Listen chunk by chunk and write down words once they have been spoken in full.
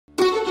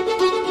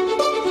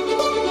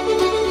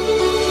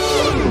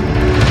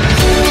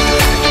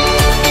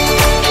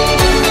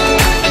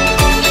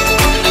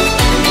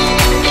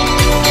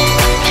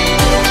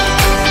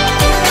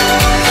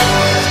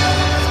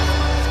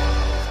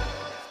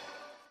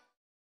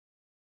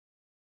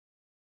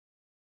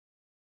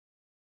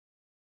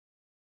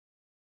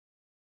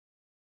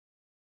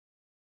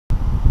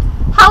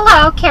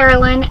Hello,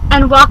 Carolyn,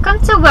 and welcome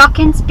to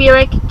Wilkins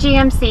Buick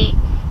GMC.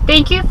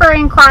 Thank you for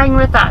inquiring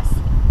with us.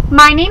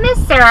 My name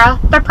is Sarah,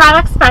 the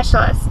product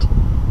specialist.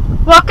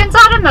 Wilkins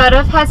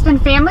Automotive has been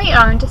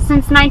family-owned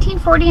since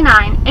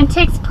 1949 and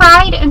takes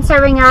pride in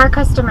serving our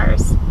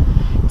customers.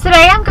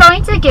 Today I'm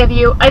going to give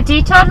you a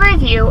detailed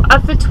review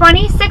of the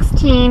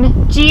 2016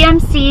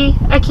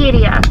 GMC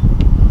Acadia.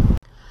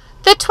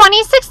 The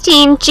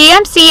 2016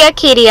 GMC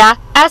Acadia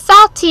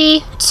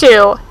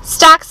SLT-2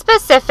 stock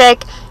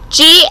specific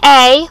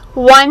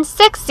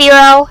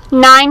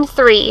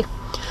GA16093.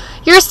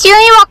 Your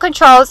steering wheel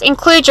controls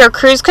include your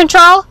cruise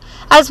control,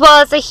 as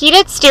well as a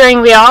heated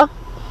steering wheel,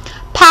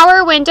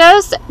 power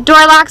windows,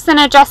 door locks and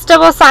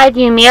adjustable side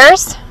view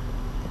mirrors,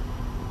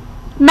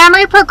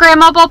 memory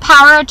programmable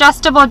power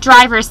adjustable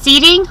driver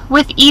seating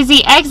with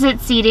easy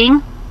exit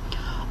seating,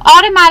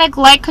 automatic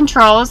light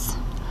controls.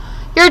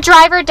 Your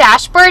driver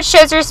dashboard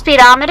shows your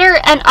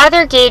speedometer and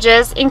other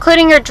gauges,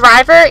 including your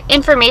driver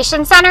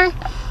information center,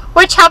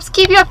 which helps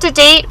keep you up to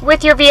date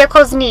with your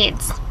vehicle's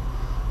needs.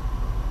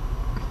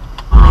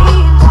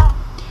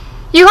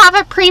 You have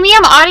a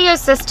premium audio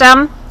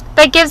system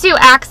that gives you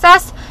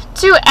access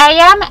to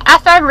AM,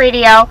 FM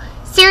radio,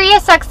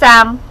 Sirius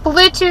XM,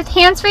 Bluetooth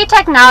hands-free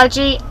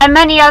technology, and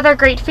many other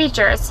great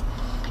features.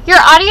 Your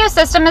audio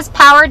system is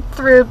powered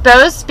through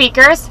Bose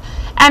speakers,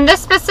 and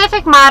this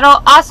specific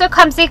model also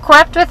comes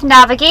equipped with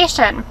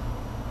navigation.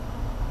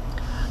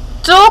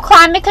 Dual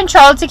climate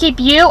control to keep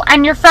you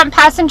and your front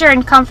passenger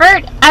in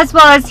comfort, as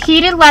well as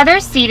heated leather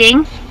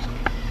seating.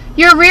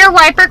 Your rear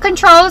wiper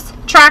controls,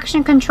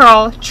 traction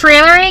control,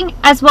 trailering,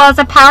 as well as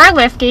a power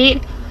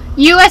liftgate,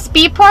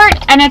 USB port,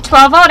 and a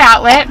 12-volt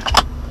outlet.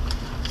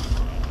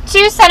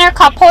 2 center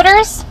cup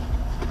holders.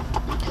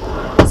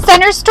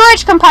 Center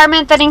storage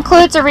compartment that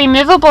includes a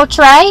removable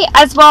tray,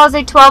 as well as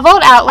a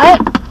 12-volt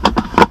outlet.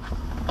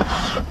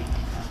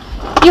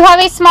 You have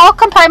a small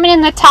compartment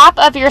in the top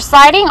of your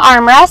sliding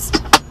armrest.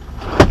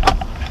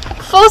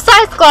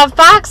 Full-size glove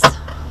box.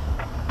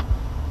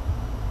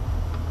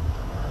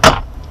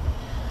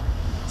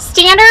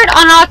 Standard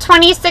on all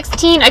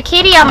 2016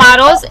 Acadia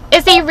models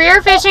is a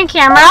rear vision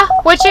camera,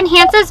 which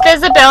enhances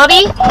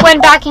visibility when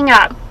backing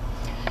up.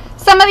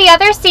 Some of the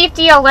other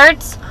safety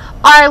alerts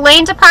are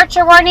lane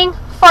departure warning,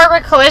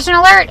 forward collision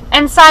alert,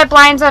 and side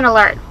blind zone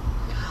alert.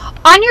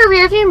 On your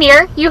rearview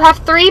mirror, you have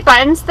 3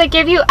 buttons that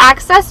give you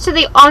access to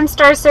the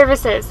OnStar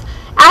services.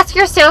 Ask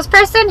your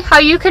salesperson how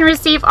you can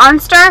receive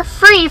OnStar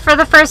free for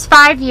the first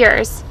 5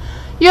 years.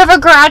 You have a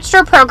garage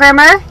door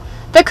programmer,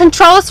 the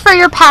controls for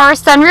your power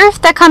sunroof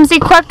that comes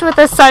equipped with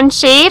a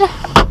sunshade,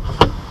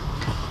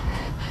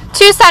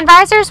 2 sun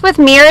visors with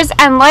mirrors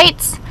and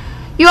lights.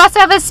 You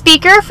also have a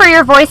speaker for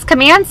your voice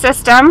command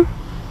system,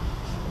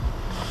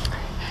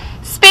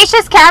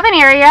 spacious cabin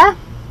area.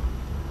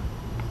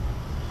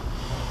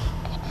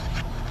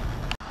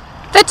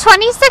 The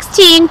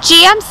 2016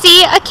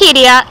 GMC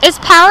Acadia is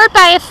powered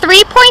by a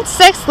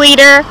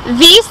 3.6-liter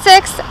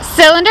V6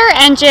 cylinder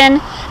engine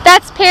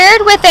that's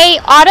paired with an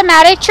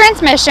automatic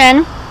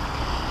transmission.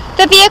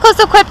 The vehicle is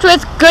equipped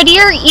with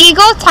Goodyear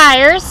Eagle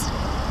tires,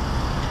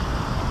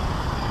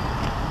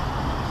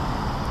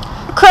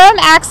 chrome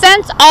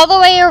accents all the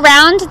way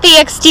around the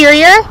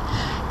exterior.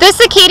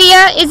 This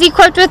Acadia is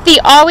equipped with the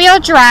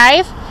all-wheel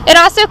drive. It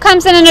also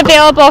comes in an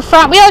available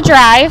front-wheel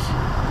drive,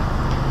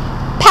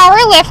 power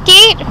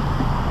liftgate.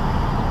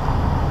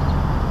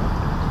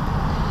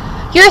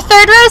 Your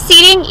third row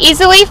seating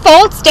easily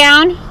folds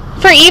down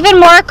for even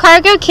more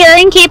cargo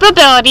carrying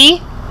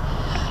capability.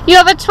 You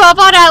have a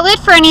 12-volt outlet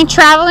for any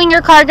traveling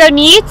or cargo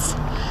needs.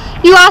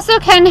 You also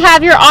can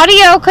have your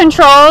audio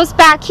controls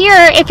back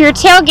here if you're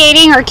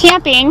tailgating or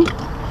camping.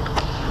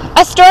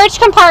 A storage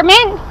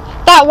compartment,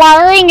 that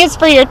wiring is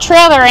for your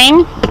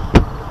trailering.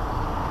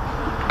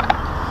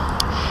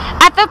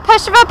 At the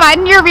push of a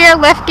button, your rear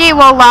liftgate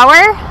will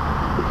lower.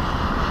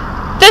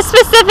 This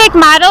specific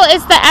model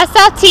is the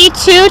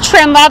SLT-2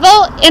 trim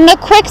level in the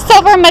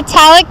Quicksilver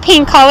metallic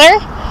paint color.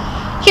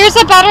 Here's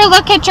a better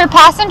look at your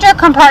passenger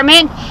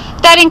compartment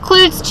that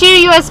includes 2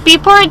 USB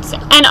ports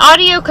and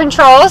audio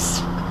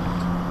controls.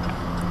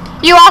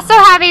 You also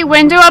have a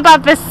window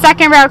above the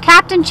second row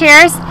captain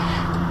chairs.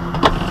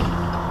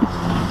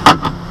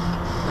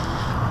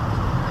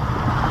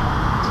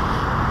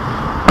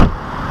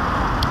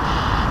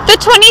 The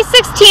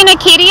 2016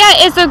 Acadia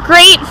is a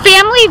great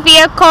family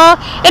vehicle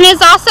and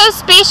is also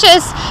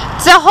spacious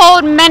to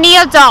hold many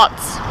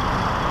adults.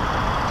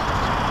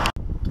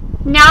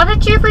 Now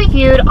that you've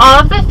reviewed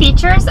all of the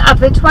features of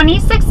the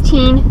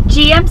 2016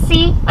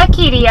 GMC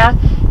Acadia,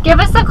 give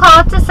us a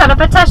call to set up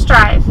a test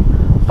drive.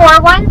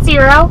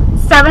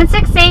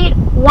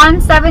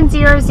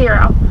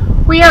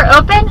 410-768-1700. We are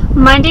open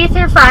Monday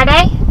through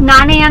Friday,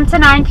 9 a.m. to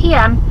 9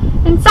 p.m.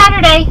 and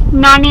Saturday,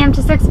 9 a.m.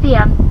 to 6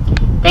 p.m.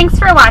 Thanks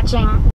for watching.